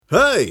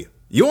Hey,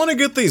 you want to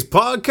get these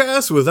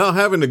podcasts without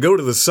having to go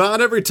to the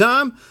site every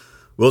time?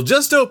 Well,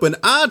 just open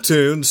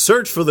iTunes,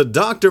 search for the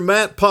Dr.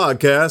 Matt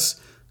Podcast,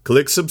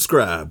 click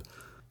subscribe.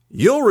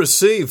 You'll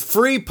receive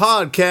free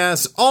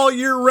podcasts all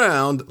year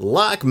round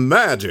like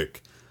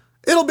magic.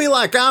 It'll be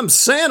like I'm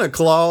Santa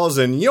Claus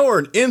and you're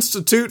an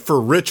institute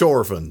for rich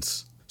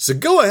orphans. So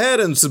go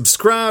ahead and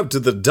subscribe to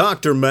the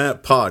Dr.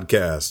 Matt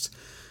Podcast.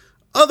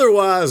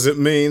 Otherwise, it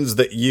means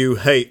that you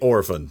hate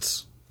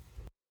orphans.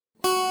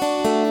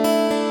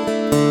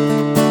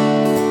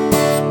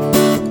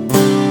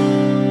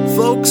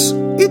 Folks,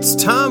 it's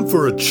time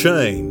for a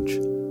change.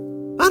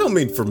 I don't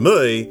mean for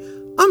me.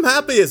 I'm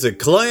happy as a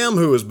clam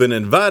who has been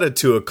invited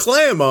to a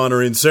clam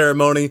honoring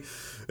ceremony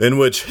in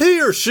which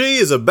he or she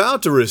is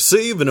about to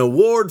receive an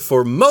award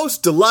for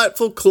Most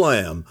Delightful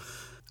Clam.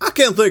 I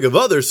can't think of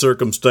other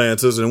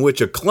circumstances in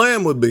which a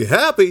clam would be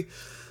happy,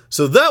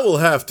 so that will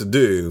have to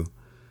do.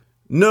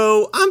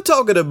 No, I'm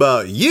talking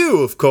about you,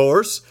 of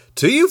course,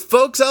 to you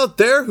folks out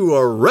there who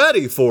are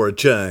ready for a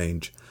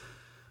change.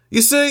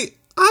 You see,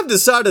 I've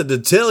decided to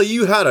tell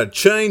you how to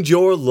change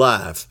your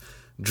life.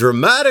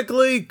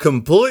 Dramatically,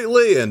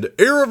 completely, and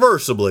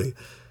irreversibly.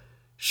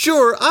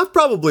 Sure, I've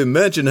probably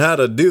mentioned how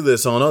to do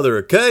this on other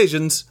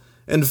occasions.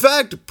 In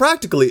fact,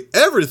 practically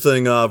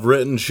everything I've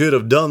written should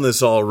have done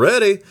this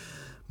already.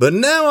 But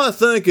now I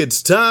think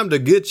it's time to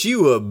get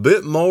you a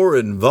bit more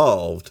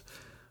involved.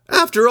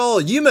 After all,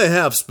 you may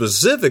have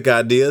specific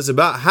ideas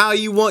about how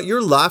you want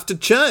your life to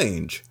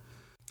change.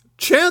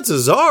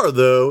 Chances are,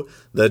 though,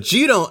 that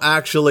you don't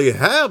actually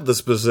have the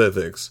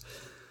specifics.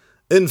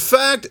 In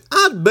fact,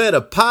 I'd bet a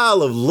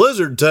pile of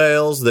lizard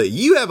tails that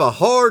you have a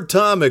hard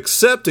time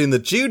accepting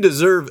that you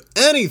deserve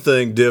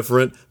anything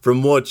different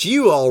from what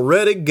you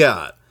already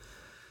got.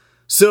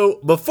 So,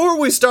 before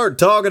we start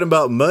talking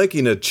about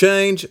making a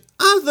change,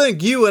 I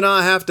think you and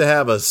I have to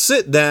have a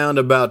sit-down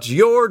about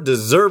your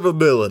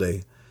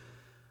deservability.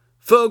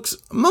 Folks,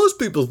 most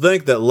people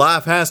think that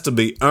life has to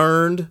be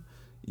earned.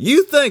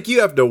 You think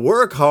you have to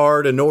work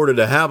hard in order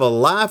to have a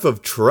life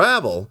of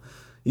travel.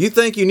 You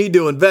think you need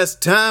to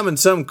invest time in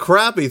some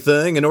crappy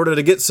thing in order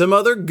to get some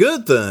other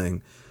good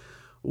thing.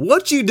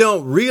 What you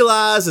don't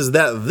realize is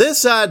that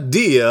this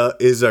idea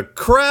is a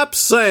crap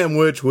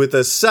sandwich with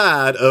a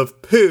side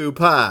of poo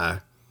pie.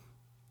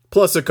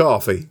 Plus a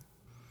coffee.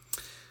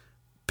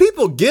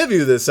 People give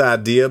you this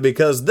idea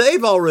because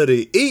they've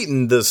already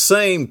eaten the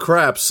same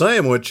crap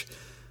sandwich,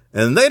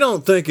 and they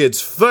don't think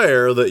it's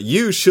fair that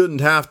you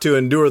shouldn't have to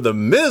endure the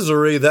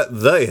misery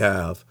that they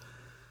have.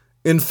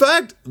 In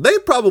fact, they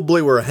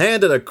probably were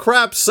handed a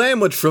crap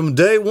sandwich from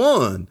day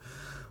one,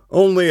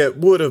 only it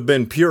would have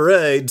been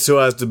pureed so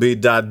as to be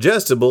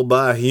digestible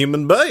by a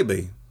human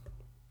baby.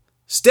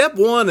 Step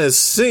one is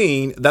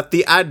seeing that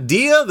the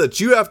idea that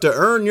you have to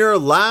earn your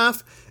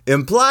life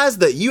implies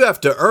that you have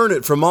to earn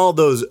it from all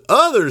those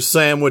other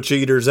sandwich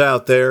eaters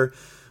out there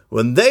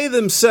when they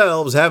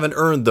themselves haven't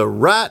earned the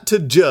right to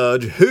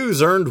judge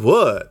who's earned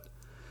what.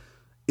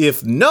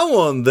 If no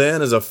one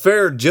then is a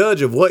fair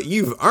judge of what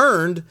you've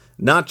earned,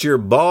 not your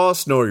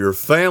boss, nor your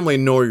family,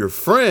 nor your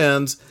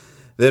friends,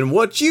 then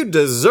what you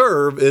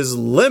deserve is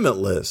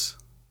limitless.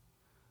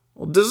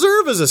 Well,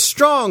 deserve is a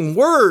strong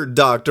word,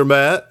 Dr.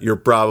 Matt, you're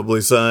probably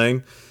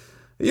saying.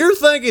 You're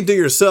thinking to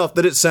yourself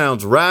that it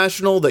sounds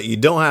rational that you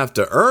don't have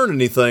to earn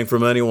anything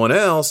from anyone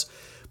else,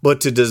 but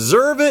to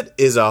deserve it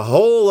is a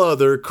whole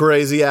other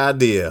crazy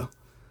idea.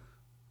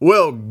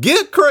 Well,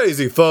 get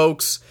crazy,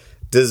 folks.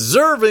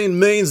 Deserving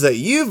means that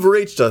you've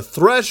reached a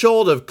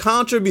threshold of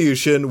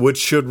contribution which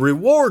should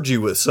reward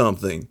you with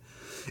something.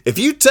 If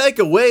you take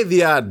away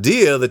the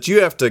idea that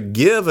you have to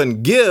give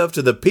and give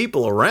to the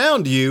people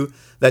around you,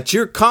 that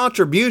your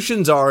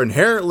contributions are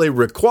inherently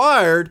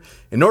required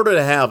in order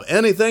to have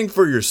anything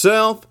for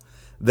yourself,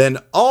 then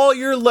all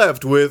you're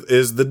left with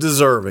is the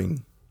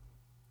deserving.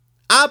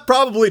 I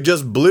probably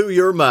just blew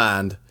your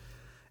mind.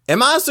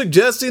 Am I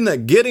suggesting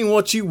that getting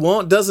what you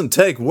want doesn't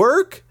take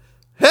work?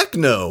 Heck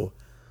no.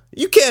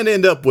 You can't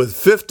end up with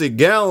 50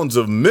 gallons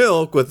of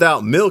milk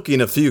without milking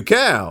a few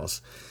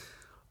cows.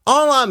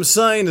 All I'm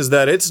saying is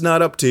that it's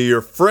not up to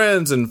your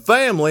friends and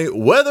family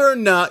whether or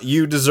not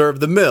you deserve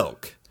the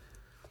milk.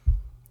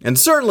 And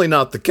certainly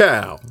not the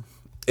cow.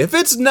 If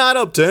it's not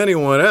up to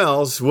anyone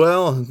else,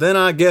 well, then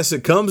I guess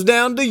it comes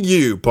down to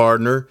you,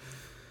 partner.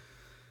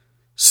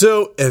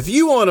 So, if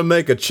you want to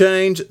make a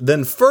change,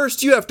 then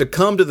first you have to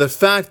come to the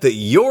fact that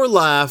your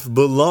life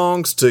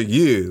belongs to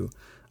you.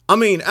 I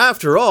mean,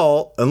 after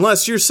all,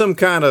 unless you're some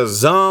kind of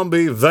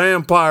zombie,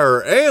 vampire,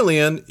 or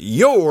alien,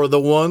 you're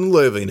the one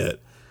living it.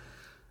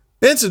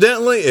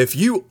 Incidentally, if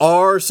you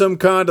are some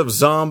kind of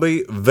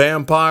zombie,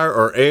 vampire,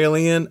 or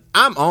alien,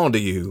 I'm onto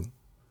you.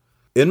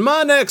 In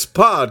my next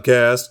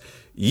podcast,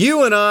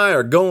 you and I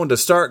are going to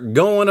start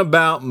going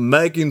about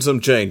making some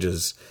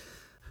changes.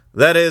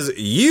 That is,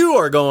 you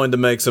are going to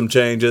make some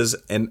changes,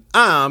 and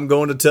I'm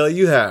going to tell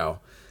you how.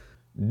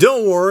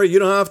 Don't worry, you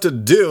don't have to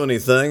do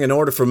anything in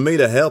order for me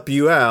to help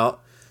you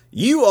out.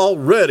 You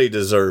already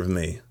deserve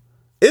me.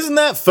 Isn't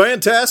that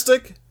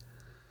fantastic?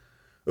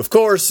 Of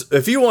course,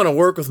 if you want to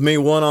work with me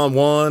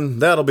one-on-one,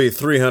 that'll be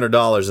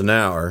 $300 an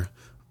hour.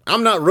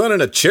 I'm not running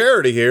a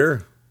charity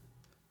here.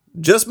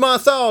 Just my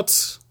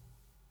thoughts.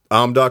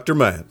 I'm Dr.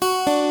 Matt.